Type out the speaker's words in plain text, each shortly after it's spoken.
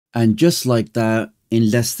And just like that,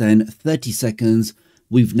 in less than 30 seconds,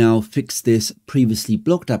 we've now fixed this previously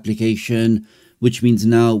blocked application, which means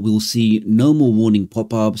now we'll see no more warning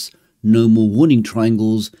pop-ups, no more warning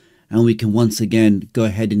triangles, and we can once again go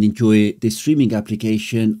ahead and enjoy this streaming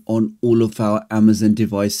application on all of our Amazon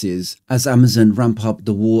devices. As Amazon ramp up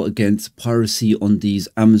the war against piracy on these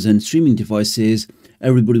Amazon streaming devices,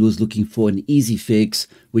 everybody was looking for an easy fix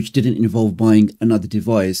which didn't involve buying another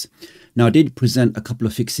device. Now, I did present a couple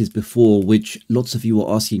of fixes before, which lots of you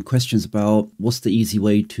were asking questions about. What's the easy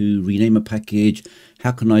way to rename a package?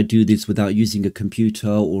 How can I do this without using a computer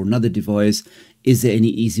or another device? Is there any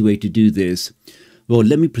easy way to do this? Well,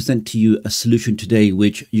 let me present to you a solution today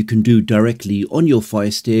which you can do directly on your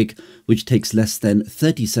FireStick, which takes less than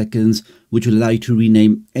 30 seconds, which will allow you to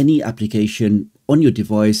rename any application on your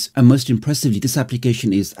device. And most impressively, this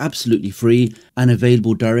application is absolutely free and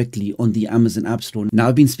available directly on the Amazon App Store. Now,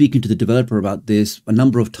 I've been speaking to the developer about this a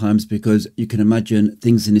number of times because you can imagine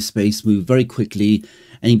things in this space move very quickly,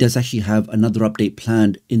 and he does actually have another update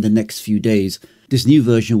planned in the next few days. This new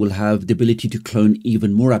version will have the ability to clone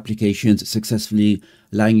even more applications successfully,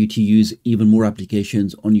 allowing you to use even more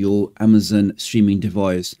applications on your Amazon streaming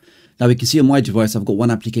device. Now, we can see on my device, I've got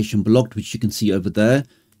one application blocked, which you can see over there,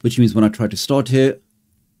 which means when I try to start it,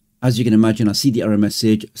 as you can imagine, I see the error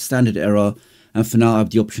message, standard error, and for now I have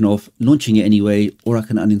the option of launching it anyway, or I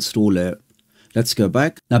can uninstall it. Let's go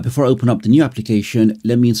back. Now, before I open up the new application,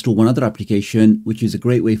 let me install one other application, which is a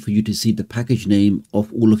great way for you to see the package name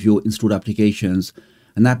of all of your installed applications.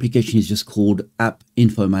 And the application is just called App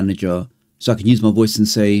Info Manager. So I can use my voice and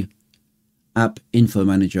say App Info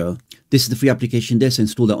Manager. This is the free application there, so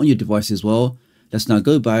install that on your device as well. Let's now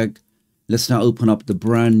go back. Let's now open up the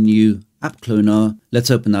brand new app cloner. Let's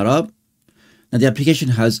open that up. Now, the application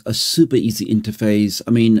has a super easy interface.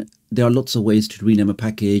 I mean, there are lots of ways to rename a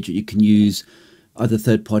package. You can use other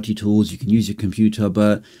third-party tools, you can use your computer,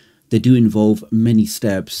 but they do involve many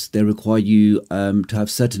steps. They require you to have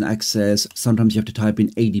certain access. Sometimes you have to type in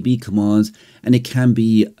ADB commands, and it can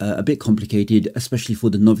be a bit complicated, especially for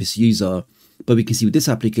the novice user. But we can see with this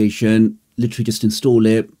application, literally just install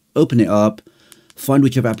it, open it up, find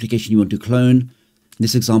whichever application you want to clone. In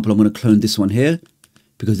this example, I'm going to clone this one here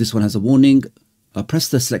because this one has a warning. I'll press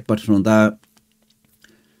the select button on that.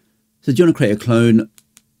 So do you want to create a clone?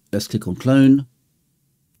 Let's click on clone.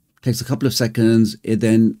 Takes a couple of seconds. It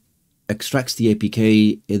then extracts the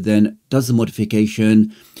APK. It then does the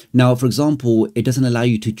modification. Now, for example, it doesn't allow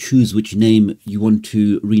you to choose which name you want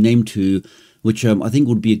to rename to, which I think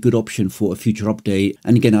would be a good option for a future update.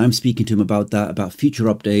 And again, I'm speaking to him about that, about future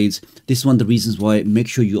updates. This is one of the reasons why make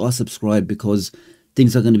sure you are subscribed, because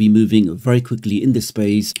things are going to be moving very quickly in this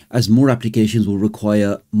space as more applications will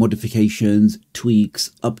require modifications,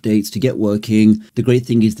 tweaks, updates to get working. The great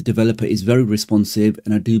thing is the developer is very responsive,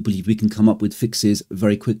 and I do believe we can come up with fixes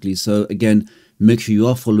very quickly. So again, make sure you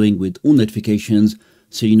are following with all notifications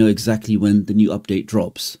so you know exactly when the new update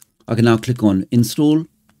drops. I can now click on install.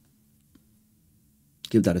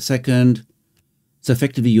 Give that a second. So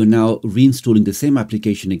effectively, you're now reinstalling the same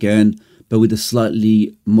application again, but with a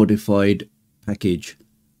slightly modified package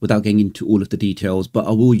without getting into all of the details. But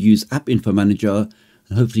I will use App Info Manager,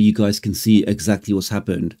 and hopefully you guys can see exactly what's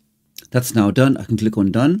happened. That's now done. I can click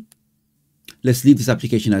on done. Let's leave this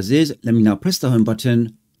application as is. Let me now press the home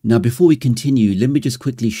button. Now, before we continue, let me just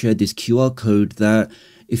quickly share this QR code that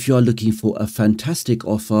if you are looking for a fantastic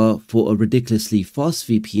offer for a ridiculously fast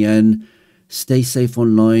VPN, stay safe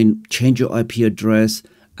online, change your IP address,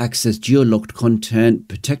 access geo-locked content,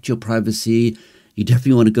 protect your privacy, you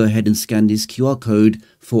definitely want to go ahead and scan this QR code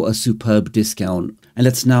for a superb discount. And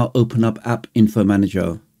let's now open up App Info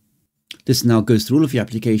Manager. This now goes through all of your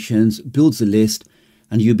applications, builds a list,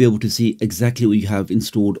 and you'll be able to see exactly what you have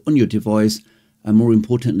installed on your device, and more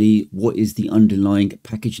importantly, what is the underlying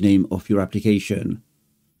package name of your application.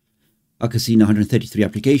 I can see now 133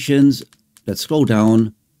 applications. Let's scroll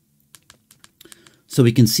down. So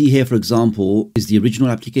we can see here, for example, is the original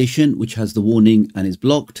application, which has the warning and is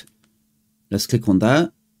blocked. Let's click on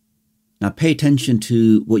that. Now pay attention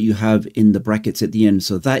to what you have in the brackets at the end.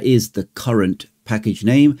 So that is the current package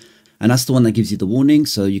name, and that's the one that gives you the warning.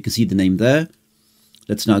 So you can see the name there.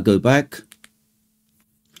 Let's now go back.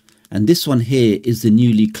 And this one here is the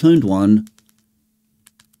newly cloned one.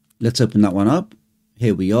 Let's open that one up.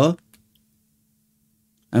 Here we are.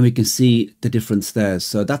 And we can see the difference there.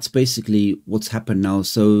 So that's basically what's happened now.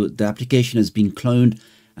 So the application has been cloned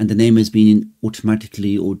and the name has been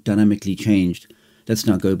automatically or dynamically changed. Let's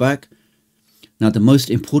now go back. Now, the most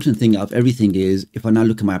important thing of everything is if I now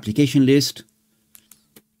look at my application list,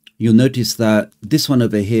 you'll notice that this one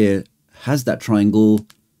over here has that triangle.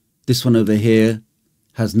 This one over here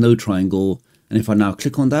has no triangle. And if I now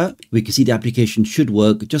click on that, we can see the application should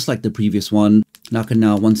work just like the previous one. And I can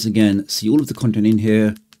now once again see all of the content in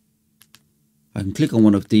here. I can click on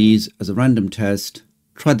one of these as a random test,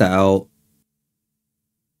 try that out,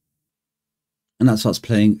 and that starts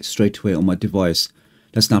playing straight away on my device.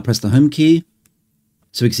 Let's now press the home key.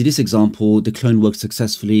 So we can see this example, the clone worked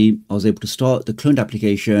successfully. I was able to start the cloned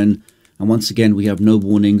application, and once again, we have no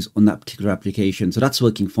warnings on that particular application. So that's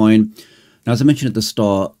working fine. Now, as I mentioned at the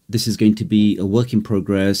start, this is going to be a work in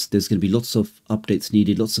progress. There's going to be lots of updates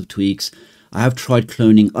needed, lots of tweaks. I have tried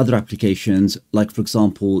cloning other applications, like for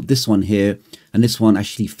example, this one here, and this one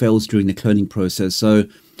actually fails during the cloning process. So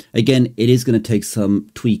again, it is going to take some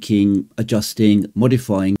tweaking, adjusting,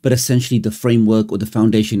 modifying, but essentially the framework or the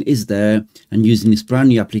foundation is there. And using this brand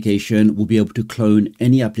new application, we'll be able to clone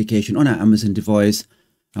any application on our Amazon device.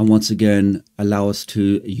 And once again, allow us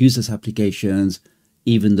to use those applications,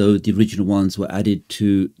 even though the original ones were added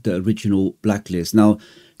to the original blacklist. Now,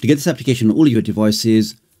 to get this application on all of your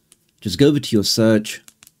devices, just go over to your search,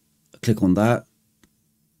 click on that,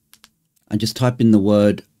 and just type in the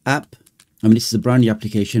word app. I mean, this is a brand new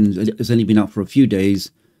application. It's only been out for a few days.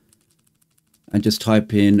 And just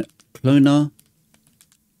type in cloner.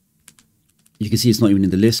 You can see it's not even in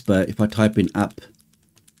the list, but if I type in app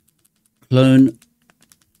clone,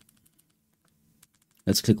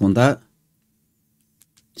 let's click on that.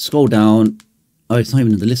 Scroll down. Oh, it's not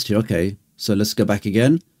even in the list here. Okay, so let's go back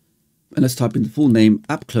again. And let's type in the full name,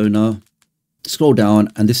 app cloner. Scroll down,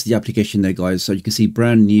 and this is the application there, guys. So you can see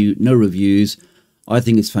brand new, no reviews. I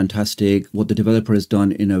think it's fantastic what the developer has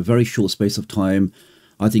done in a very short space of time.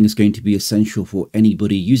 I think it's going to be essential for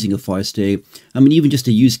anybody using a FireStick. I mean, even just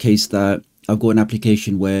a use case that I've got an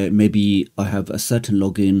application where maybe I have a certain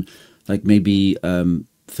login, like maybe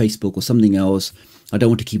Facebook or something else. I don't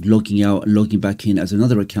want to keep logging out and logging back in as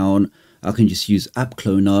another account. I can just use app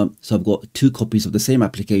cloner. So I've got 2 copies of the same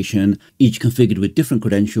application, each configured with different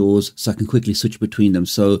credentials, so I can quickly switch between them.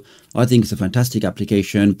 So I think it's a fantastic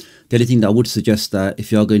application. The only thing that I would suggest that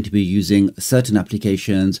if you are going to be using certain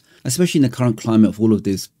applications, especially in the current climate of all of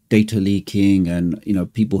this data leaking and, you know,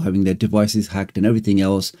 people having their devices hacked and everything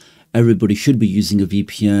else, everybody should be using a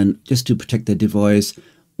VPN just to protect their device,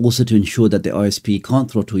 also to ensure that the ISP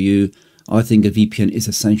can't throttle you. I think a VPN is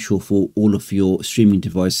essential for all of your streaming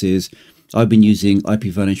devices. I've been using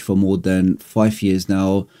IPVanish for more than 5 years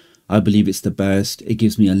now. I believe it's the best. It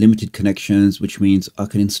gives me unlimited connections, which means I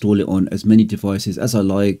can install it on as many devices as I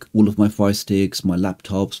like. All of my Fire Sticks, my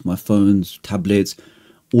laptops, my phones, tablets,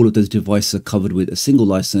 all of those devices are covered with a single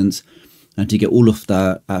license. And to get all of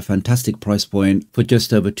that at a fantastic price point for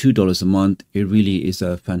just over $2 a month, it really is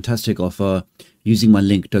a fantastic offer. Using my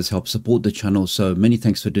link does help support the channel, so many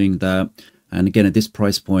thanks for doing that. And again, at this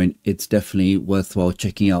price point, it's definitely worthwhile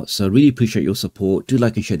checking out. So really appreciate your support. Do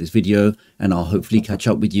like and share this video, and I'll hopefully catch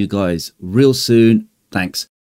up with you guys real soon. Thanks.